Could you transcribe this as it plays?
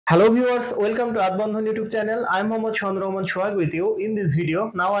Hello viewers, welcome to Bondhon YouTube channel. I am Mohammad Shwag with you. In this video,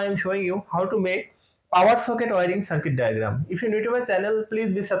 now I am showing you how to make power socket wiring circuit diagram. If you are new to my channel,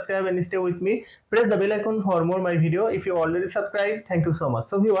 please be subscribed and stay with me. Press the bell icon for more my video. If you already subscribed, thank you so much.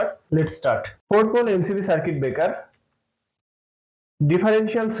 So viewers, let's start. 4-pole MCB circuit breaker,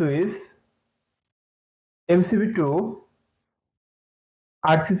 differential switch, MCB2,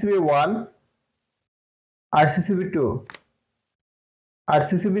 RCCB1, RCCB2,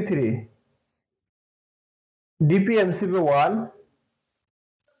 RCCB3, DP MCB1,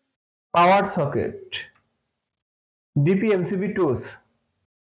 power socket, DP MCB2s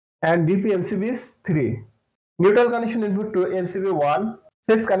and DP MCBs 3. Neutral connection input to MCB1,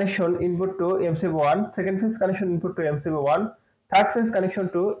 phase connection input to MCB1, second phase connection input to MCB1, third phase connection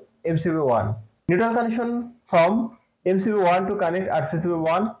to MCB1. Neutral connection from MCB1 to connect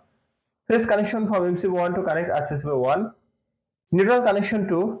RCCB1, phase connection from MCB1 to connect RCCB1. Neutral connection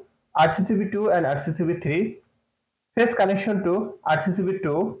to RCCB2 and RCCB3, phase connection to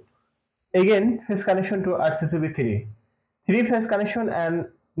RCCB2, again phase connection to RCCB3, 3-phase connection and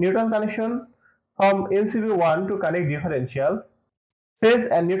neutral connection from MCB1 to connect differential, phase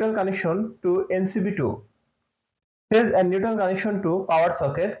and neutral connection to MCB2, phase and neutral connection to power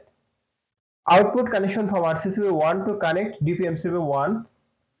socket, output connection from RCCB1 to connect DP MCB1,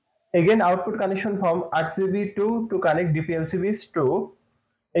 again output connection from RCCB2 to connect DP MCBs 2,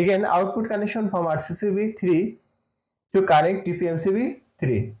 again output connection from RCCB3 to connect DP MCB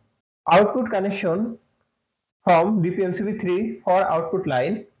 3, output connection from DP MCB3 for output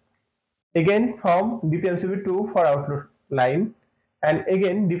line, again from DP MCB2 for output line, and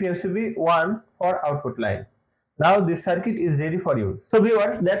again DP MCB1 for output line. Now this circuit is ready for use. So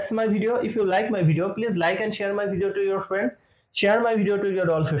viewers, that's my video. If you like my video, please like and share my video to your friend. Share my video to your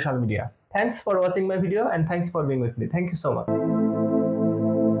all social media. Thanks for watching my video and thanks for being with me. Thank you so much.